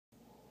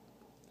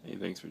Hey,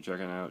 thanks for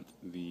checking out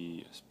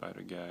the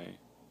SpiderGuy.net,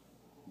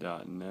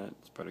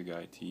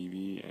 SpiderGuy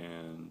TV,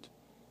 and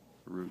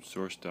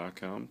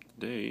rootsource.com.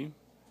 Today, you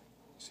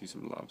see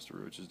some lobster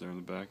roaches there in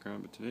the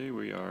background, but today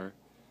we are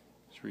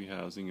just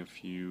rehousing a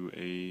few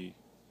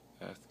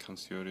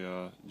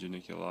Consioria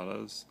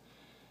geniculatas,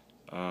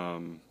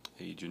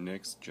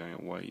 Genics,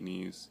 giant white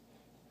knees.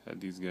 Had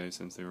these guys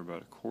since they were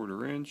about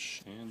 1/4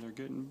 inch, and they're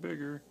getting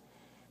bigger.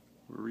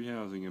 We're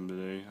rehousing them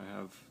today. I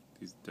have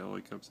these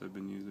deli cups I've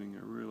been using.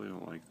 I really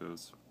don't like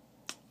those,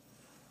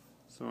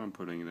 so I'm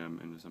putting them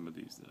into some of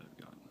these that I've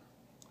gotten.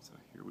 So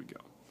here we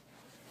go.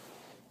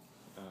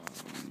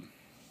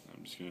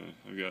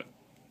 I've got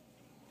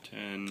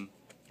 10,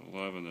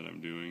 11 that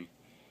I'm doing,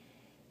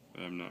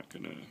 but I'm not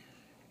gonna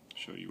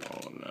show you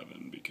all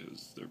 11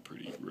 because they're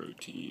pretty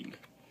routine.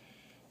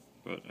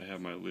 But I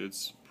have my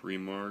lids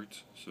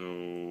pre-marked,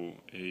 so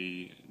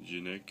a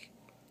Genic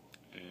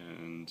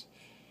and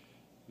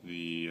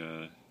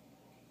the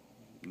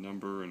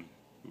number and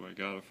who I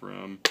got it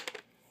from.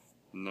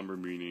 Number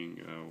meaning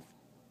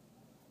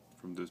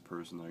from this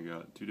person I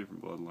got 2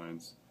 different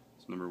bloodlines.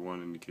 So number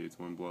 1 indicates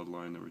one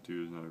bloodline, number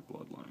 2 is another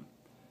bloodline.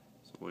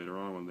 So later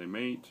on when they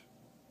mate,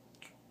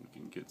 we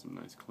can get some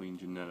nice clean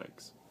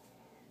genetics.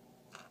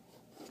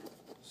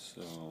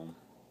 So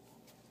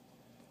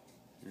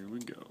here we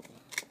go.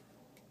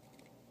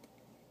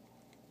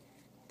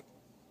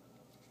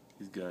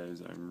 These guys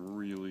I'm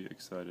really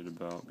excited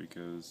about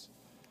because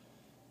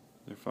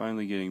they're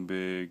finally getting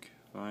big,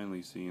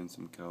 finally seeing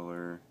some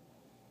color,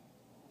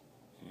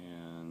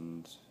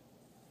 and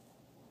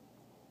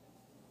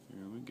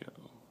here we go.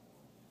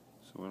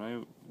 So when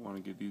I want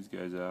to get these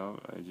guys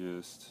out, I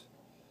just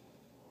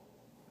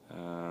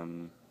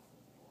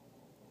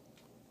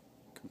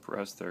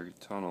compress their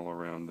tunnel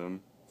around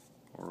them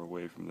or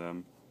away from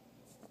them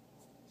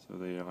so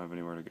they don't have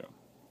anywhere to go.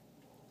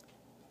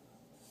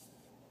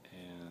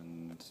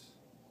 And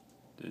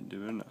didn't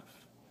do it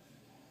enough.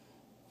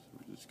 So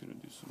we're just going to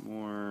do some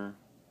more.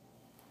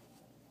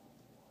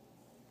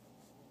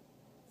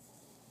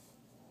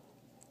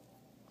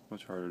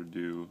 Much harder to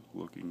do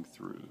looking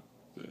through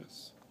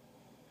this.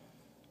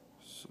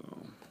 So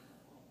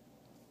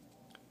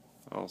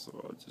also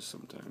I'll just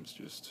sometimes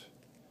just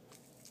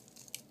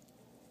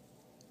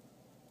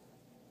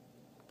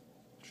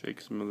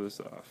shake some of this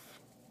off.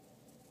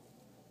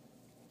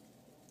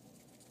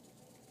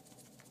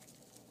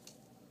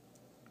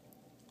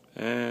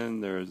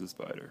 And there's the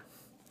spider.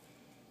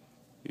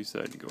 He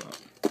decided to go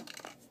out.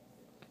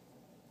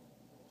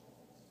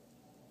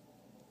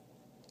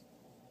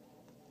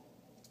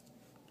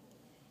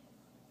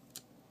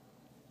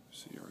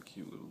 See our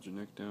cute little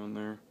Genic down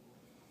there.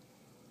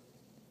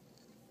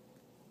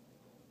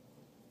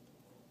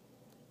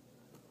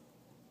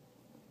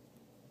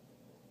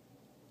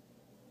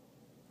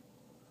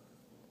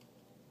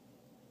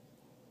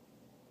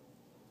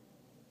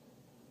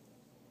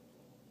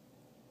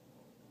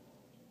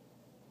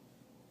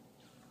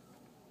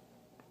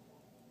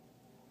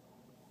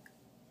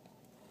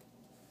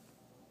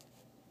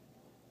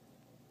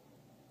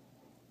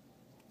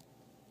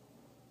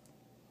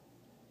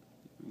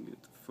 We can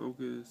get the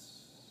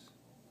focus.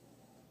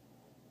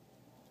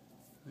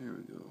 There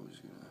we go. We're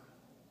just gonna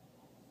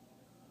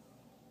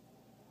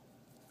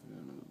go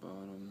down to the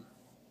bottom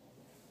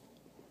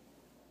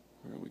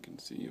where we can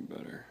see you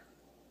better.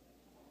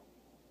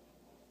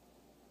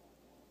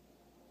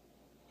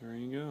 There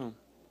you go.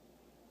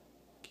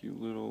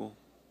 Cute little,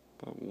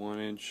 about 1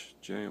 inch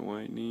giant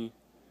white knee.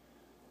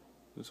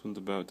 This one's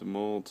about to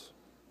molt,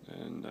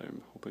 and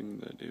I'm hoping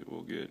that it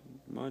will get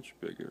much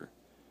bigger.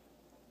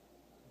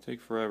 Take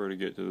forever to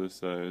get to this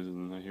size,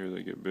 and I hear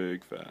they get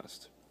big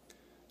fast.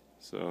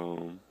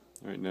 So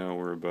right now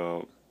we're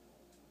about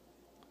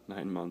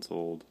 9 months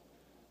old,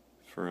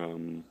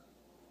 from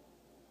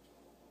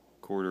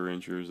 1/4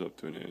 inches up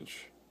to 1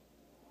 inch.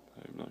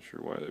 I'm not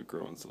sure why they're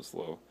growing so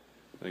slow.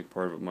 I think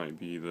part of it might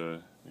be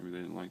maybe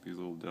they didn't like these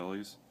little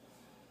delis.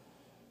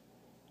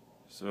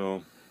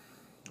 So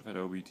I've had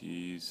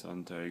OBTs,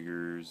 sun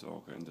tigers,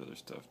 all kinds of other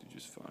stuff do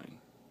just fine.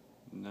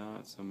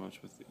 Not so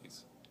much with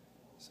these.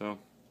 So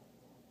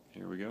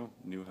here we go,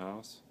 new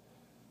house.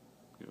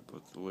 I'm gonna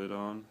put the lid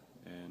on,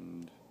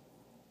 and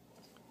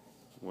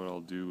what I'll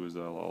do is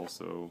I'll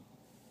also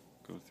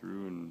go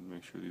through and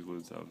make sure these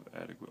lids have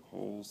adequate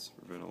holes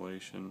for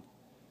ventilation.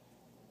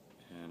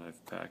 And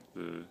I've packed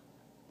you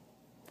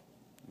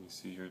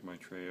see here's my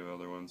tray of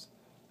other ones.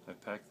 I've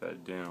packed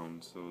that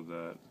down so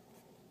that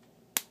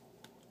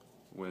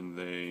when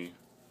they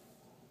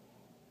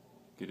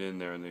get in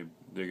there and they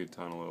dig a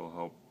tunnel, it'll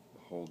help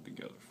hold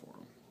together for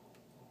them.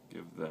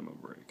 Give them a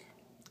break.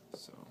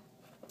 So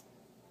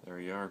there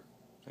you are.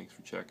 Thanks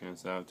for checking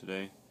us out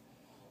today.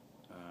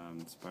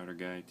 Spider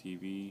Guy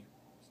TV,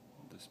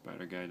 the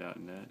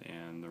SpiderGuy.net,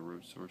 and the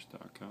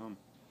roachsource.com.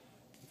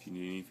 If you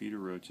need any feeder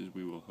roaches,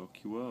 we will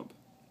hook you up.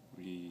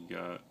 We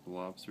got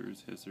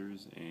lobsters,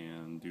 hissers,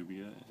 and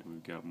dubia, and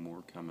we've got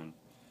more coming.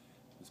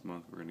 This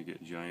month we're going to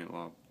get giant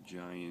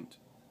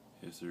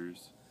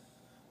hissers,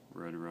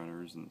 red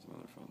runners, and some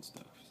other fun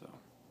stuff. So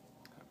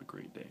have a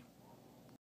great day.